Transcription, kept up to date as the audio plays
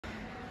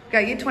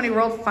Got U20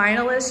 World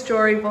finalist,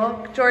 Jore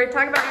Volk. Jore,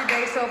 talk about your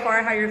day so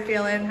far, how you're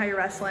feeling, how you're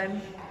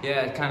wrestling.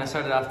 Yeah, it kind of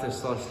started off to a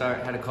slow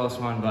start, had a close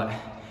one, but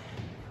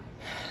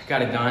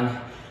got it done.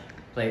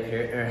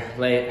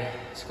 Late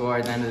score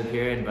at the end of the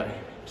period, but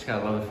just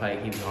gotta love the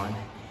fight, keep going.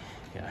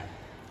 Yeah.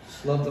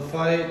 Love the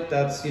fight.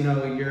 That's, you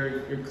know,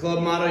 your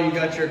club motto. You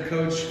got your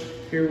coach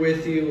here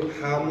with you.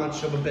 How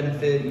much of a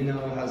benefit, you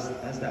know, has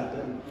that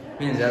been? It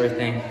means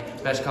everything.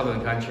 Best club in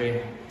the country.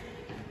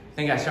 I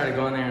think I started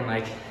going there in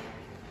like,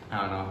 I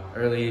don't know,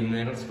 early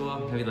middle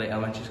school, maybe late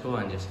elementary school,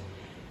 and just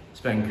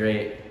it's been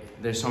great.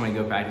 There's so many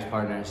good practice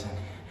partners and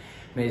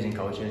amazing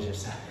coaches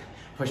just to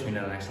push me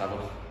to the next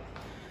level.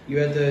 You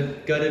had to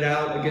gut it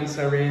out against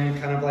Iran,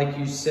 kind of like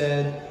you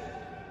said.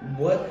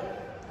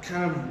 What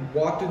kind of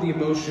walk through the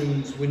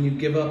emotions when you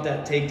give up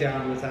that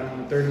takedown with, I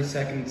don't know, 30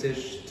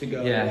 seconds-ish to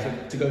go,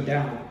 to go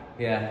down?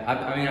 Yeah,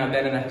 I mean, I've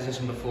been in that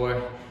position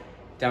before,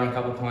 down a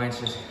couple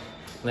points just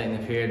late in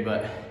the period,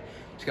 but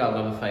just gotta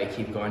love the fight,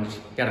 keep going, just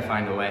gotta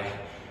find a way.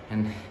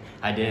 And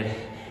I did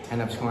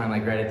end up scoring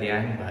like right at the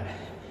end, but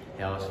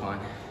yeah, it was fun.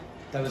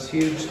 That was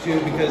huge too,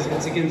 because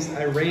it's against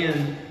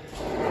Iran.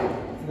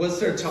 Was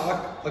there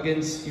talk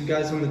against you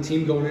guys on the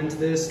team going into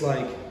this,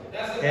 like,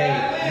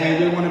 hey,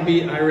 we want to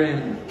beat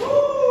Iran?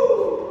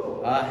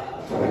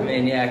 I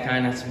mean, yeah,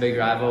 kind of. It's a big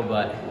rival,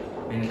 but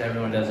I mean, if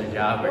everyone does their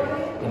job, we're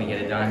gonna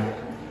get it done.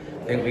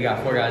 I think we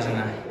got 4 guys in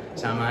the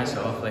semi,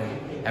 so hopefully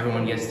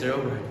everyone gets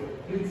through.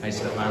 Nice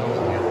to the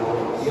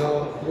finals.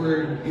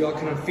 Y'all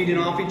kind of feeding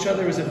off each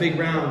other. It was a big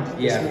round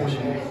this morning.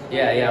 Sure.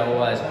 Yeah, it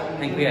was. I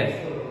think we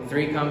had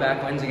 3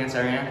 comeback wins against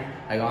Iran,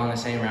 like all in the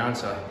same round.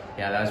 So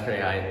yeah, that was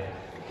pretty high.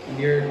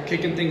 You're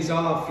kicking things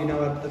off, you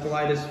know, at the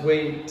lightest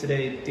weight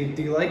today.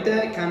 Do you like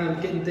that? Kind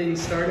of getting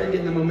things started,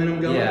 getting the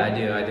momentum going? Yeah, I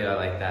do. I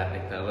like that.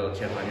 Like the little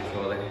chip on your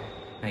shoulder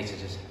makes it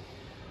just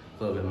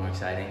a little bit more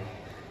exciting.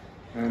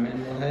 All right,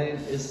 man. Well, hey,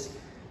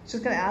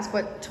 just gonna ask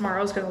what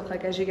tomorrow's gonna look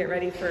like as you get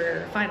ready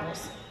for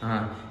finals.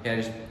 Yeah,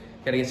 just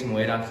gotta get some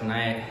weight off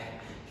tonight,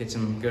 get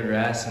some good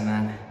rest, and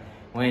then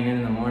weighing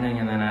in the morning,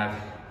 and then I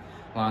have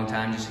a long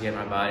time just to get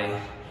my body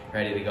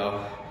ready to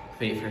go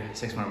compete for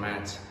 6 more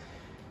minutes.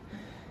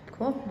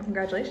 Cool.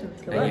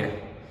 Congratulations. Good luck. Thank you.